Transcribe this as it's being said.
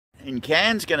in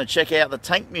Cairns, going to check out the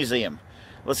tank museum.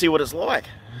 Let's see what it's like.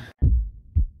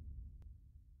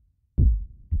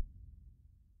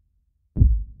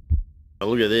 Oh,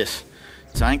 look at this,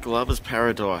 tank lover's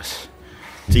paradise.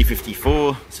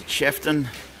 T-54, it's a chieftain,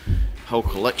 whole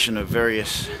collection of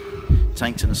various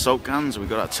tanks and assault guns. We've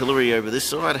got artillery over this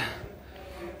side.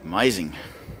 Amazing.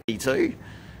 E2,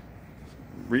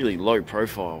 really low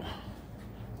profile.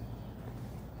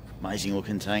 Amazing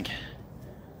looking tank.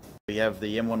 We have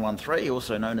the M113,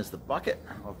 also known as the bucket.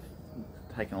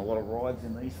 I've taken a lot of rides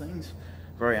in these things.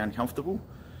 Very uncomfortable.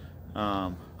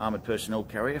 Armoured Personnel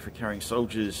Carrier for carrying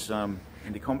soldiers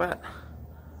into combat.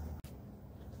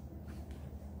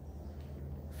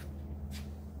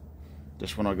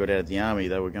 Just when I got out of the army,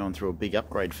 they were going through a big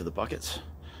upgrade for the buckets.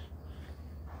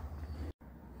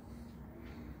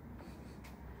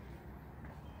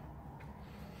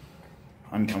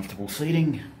 Uncomfortable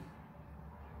seating.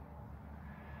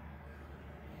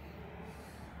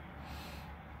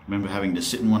 Remember having to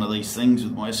sit in one of these things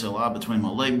with my SLR between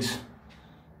my legs.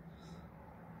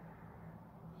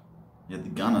 You had the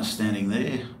gunner standing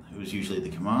there, who was usually the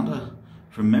commander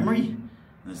from memory. And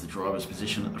there's the driver's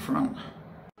position at the front.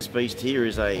 This beast here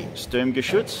is a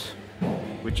Sturmgeschutz,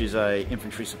 which is a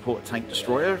infantry support tank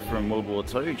destroyer from World War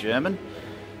II, German.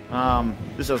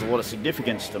 This has a lot of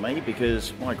significance to me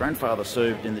because my grandfather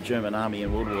served in the German army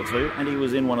in World War II and he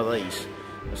was in one of these,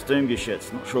 a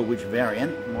Sturmgeschutz. Not sure which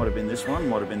variant, might have been this one,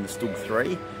 might have been the Stug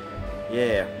 3.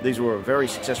 Yeah, these were a very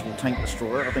successful tank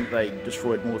destroyer. I think they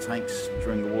destroyed more tanks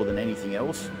during the war than anything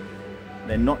else.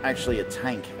 They're not actually a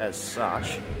tank as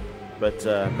such, but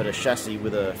a chassis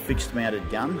with a fixed mounted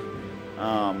gun.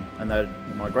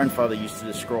 My grandfather used to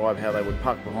describe how they would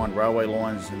park behind railway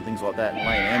lines and things like that and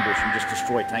lay in ambush and just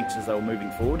destroy tanks as they were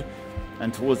moving forward.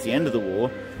 And towards the end of the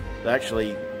war,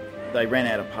 they ran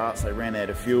out of parts, they ran out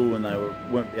of fuel, and they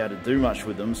weren't able to do much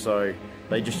with them, so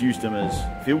they just used them as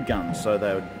field guns. So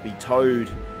they would be towed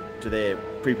to their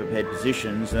pre-prepared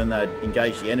positions and they'd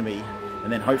engage the enemy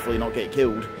and then hopefully not get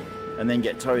killed and then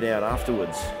get towed out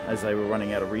afterwards as they were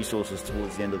running out of resources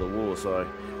towards the end of the war. So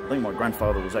I think my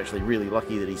grandfather was actually really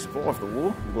lucky that he survived the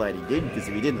war. I'm glad he did, because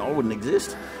if he didn't, I wouldn't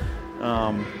exist.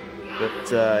 Yeah,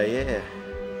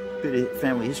 bit of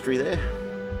family history there.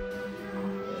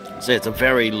 So it's a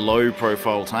very low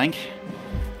profile tank.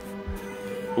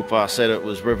 Upa said it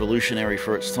was revolutionary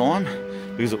for its time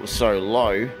because it was so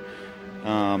low.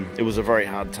 It was a very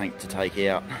hard tank to take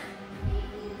out.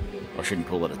 I shouldn't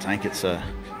call it a tank, it's a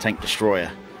tank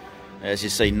destroyer. As you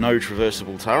see, no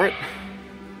traversable turret.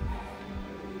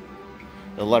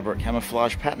 Elaborate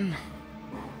camouflage pattern.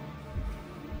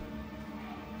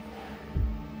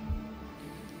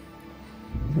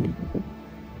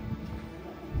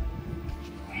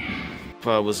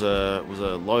 Was a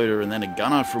loader and then a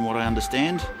gunner from what I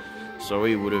understand, so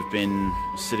he would have been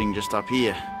sitting just up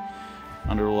here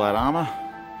under all that armour,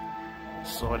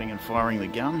 sighting and firing the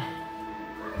gun.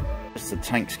 The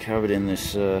tank's covered in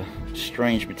this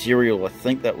strange material. I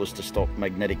think that was to stop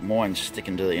magnetic mines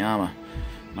sticking to the armour,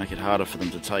 make it harder for them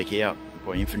to take out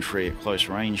by infantry at close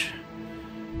range.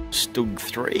 Stug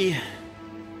 3.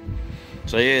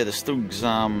 So yeah, the Stugs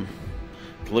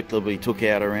collectively took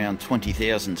out around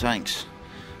 20,000 tanks.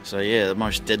 So yeah, the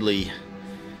most deadly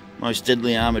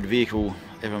armoured vehicle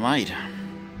ever made. A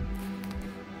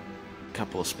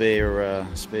couple of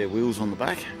spare wheels on the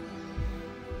back.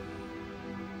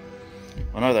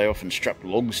 I know they often strap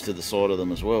logs to the side of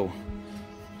them as well.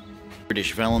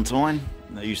 British Valentine,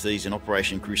 they used these in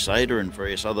Operation Crusader and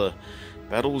various other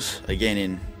battles, again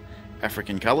in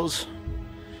African colours,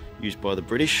 used by the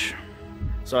British.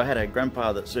 So I had a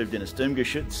grandpa that served in a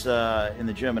Sturmgeschutz in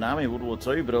the German army in World War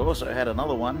II, but I also had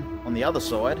another one on the other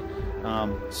side,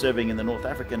 serving in the North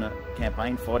African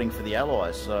campaign, fighting for the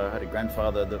Allies. So I had a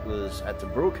grandfather that was at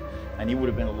Tobruk, and he would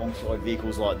have been alongside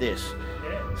vehicles like this.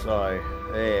 So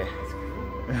yeah,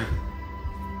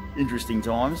 interesting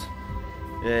times.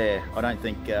 Yeah, I don't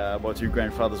think my two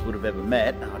grandfathers would have ever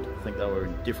met. I think they were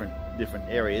in different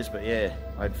areas, but yeah,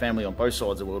 I had family on both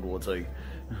sides of World War II.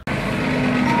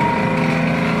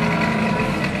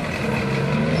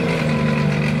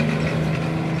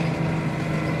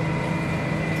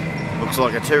 Looks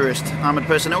like a tourist armoured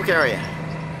personnel carrier.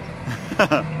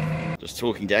 Just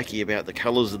talking to Aki about the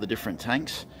colours of the different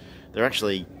tanks. They're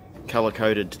actually colour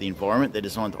coded to the environment they're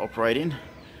designed to operate in.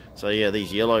 So yeah,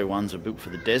 these yellow ones are built for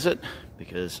the desert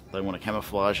because they want to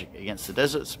camouflage against the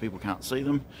desert so people can't see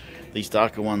them. These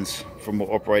darker ones from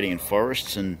operating in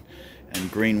forests and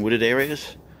green wooded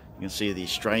areas. You can see the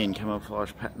Australian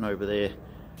camouflage pattern over there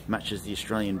matches the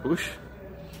Australian bush.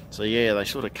 So yeah, they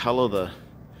sort of colour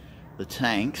the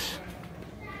tanks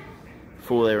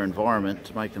for their environment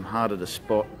to make them harder to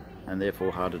spot and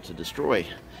therefore harder to destroy,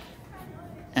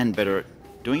 and better at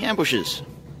doing ambushes.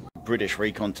 British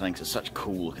recon tanks are such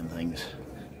cool looking things.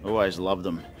 I always loved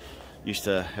them. Used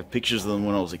to have pictures of them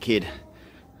when I was a kid.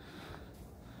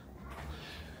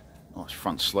 Nice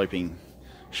front sloping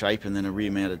shape and then a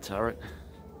rear mounted turret.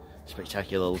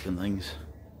 Spectacular looking things.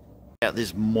 Out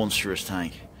this monstrous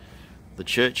tank, the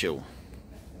Churchill.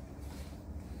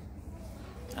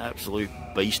 Absolute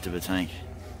beast of a tank.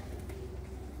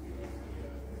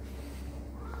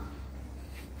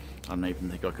 I don't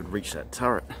even think I could reach that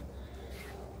turret.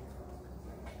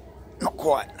 Not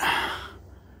quite.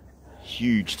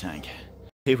 Huge tank.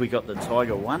 Here we got the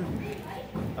Tiger 1.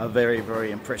 A very,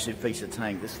 very impressive piece of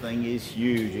tank. This thing is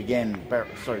huge. Again,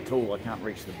 so tall I can't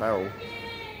reach the barrel.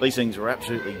 These things were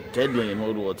absolutely deadly in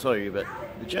World War II, but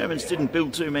the Germans didn't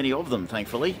build too many of them,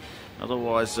 thankfully.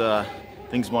 Otherwise,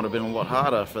 things might have been a lot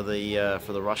harder for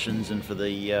the Russians and for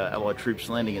the Allied troops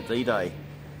landing at D-Day.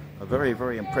 A very,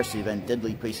 very impressive and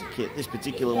deadly piece of kit. This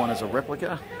particular one is a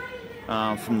replica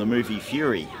from the movie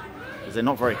Fury, because they're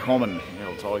not very common, the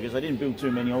old Tigers. They didn't build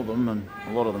too many of them, and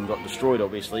a lot of them got destroyed,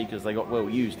 obviously, because they got well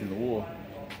used in the war.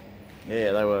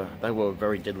 Yeah, they were a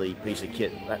very deadly piece of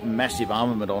kit. That massive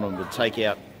armament on them would take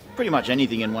out pretty much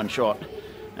anything in one shot,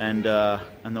 and they're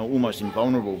almost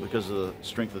invulnerable because of the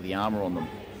strength of the armour on them.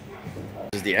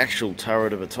 This is the actual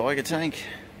turret of a Tiger tank.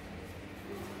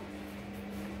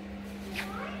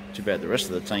 Too bad the rest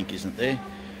of the tank isn't there,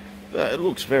 but it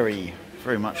looks very,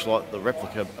 very much like the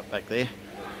replica back there.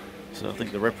 So I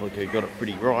think the replica got it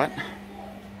pretty right.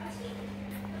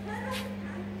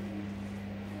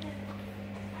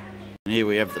 And here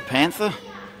we have the Panther.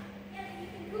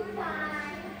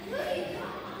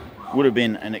 Would have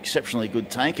been an exceptionally good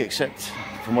tank, except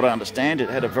from what I understand it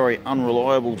had a very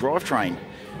unreliable drivetrain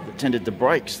that tended to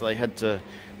break, so they had to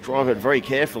drive it very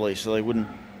carefully so they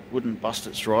wouldn't bust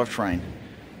its drivetrain.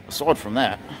 Aside from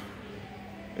that,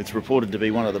 it's reported to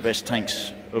be one of the best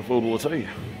tanks of World War II.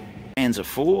 Panzer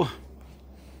IV.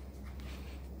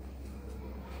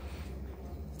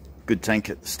 Good tank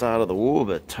at the start of the war,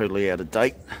 but totally out of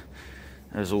date,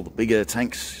 as all the bigger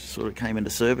tanks sort of came into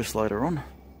service later on.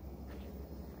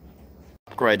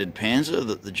 Upgraded Panzer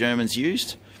that the Germans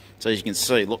used. So as you can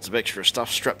see, lots of extra stuff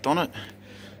strapped on it.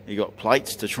 You got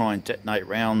plates to try and detonate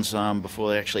rounds before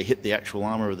they actually hit the actual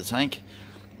armour of the tank,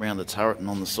 around the turret and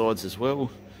on the sides as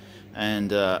well,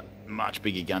 and much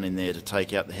bigger gun in there to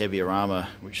take out the heavier armour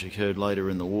which occurred later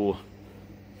in the war.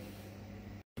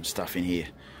 Some stuff in here.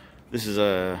 This is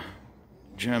a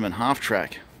German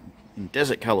half-track in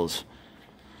desert colours.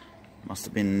 Must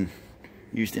have been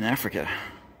used in Africa.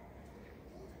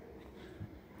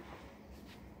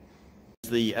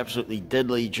 The absolutely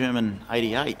deadly German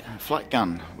 88 flat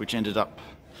gun, which ended up,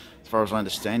 as far as I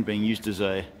understand, being used as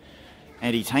a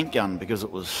anti-tank gun because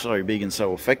it was so big and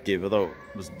so effective. Although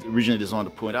it was originally designed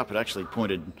to point up, it actually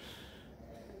pointed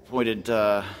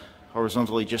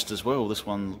horizontally just as well. This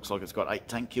one looks like it's got 8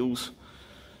 tank kills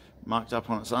marked up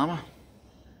on its armour.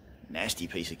 Nasty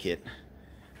piece of kit.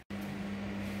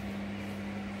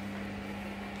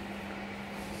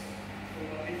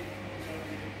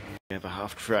 We have a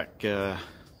half-track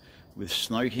with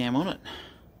snow cam on it.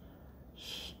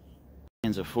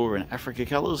 Panzer IV in Africa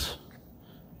colours.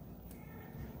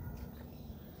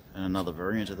 And another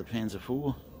variant of the Panzer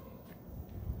IV.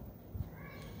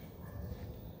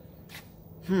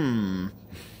 Here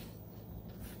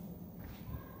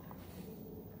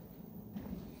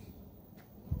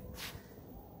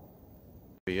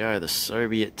we go, the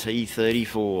Soviet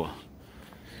T-34.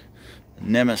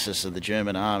 Nemesis of the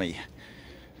German army.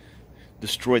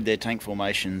 Destroyed their tank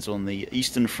formations on the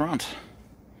Eastern Front.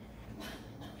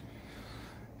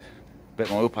 Bet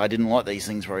my Upa didn't like these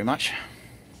things very much.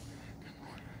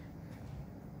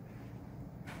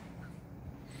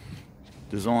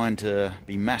 Designed to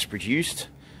be mass produced.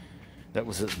 That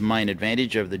was its main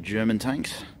advantage over the German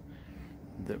tanks.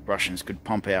 The Russians could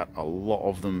pump out a lot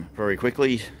of them very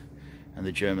quickly, and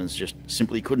the Germans just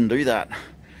simply couldn't do that.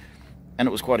 And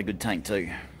it was quite a good tank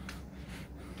too.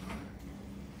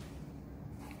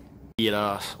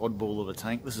 Weird-ass oddball of a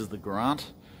tank. This is the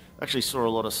Grant. Actually saw a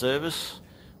lot of service,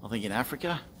 I think in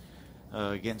Africa,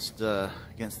 against the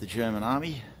German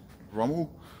army. Rommel.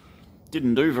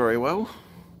 Didn't do very well.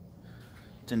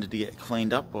 Tended to get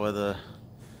cleaned up by the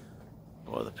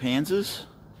Panzers,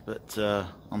 but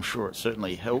I'm sure it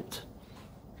certainly helped.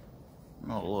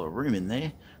 Not a lot of room in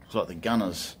there. Looks like the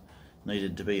gunners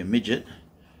needed to be a midget.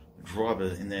 The driver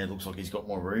in there looks like he's got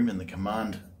more room, and the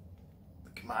commander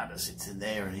sits in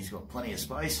there and he's got plenty of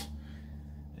space.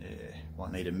 Yeah,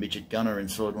 might need a midget gunner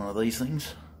inside one of these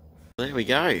things. There we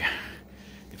go.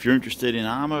 If If you're interested in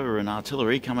armour and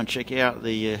artillery, come and check out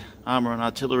the Armour and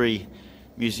Artillery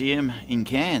Museum in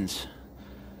Cairns.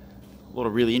 A lot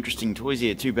of really interesting toys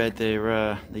here. Too bad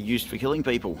they're used for killing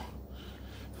people.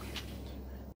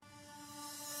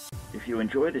 If you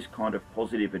enjoy this kind of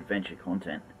positive adventure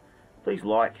content, please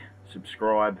like,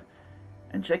 subscribe,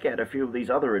 and check out a few of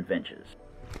these other adventures.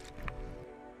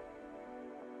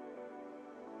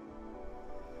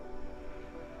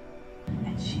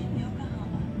 And she knew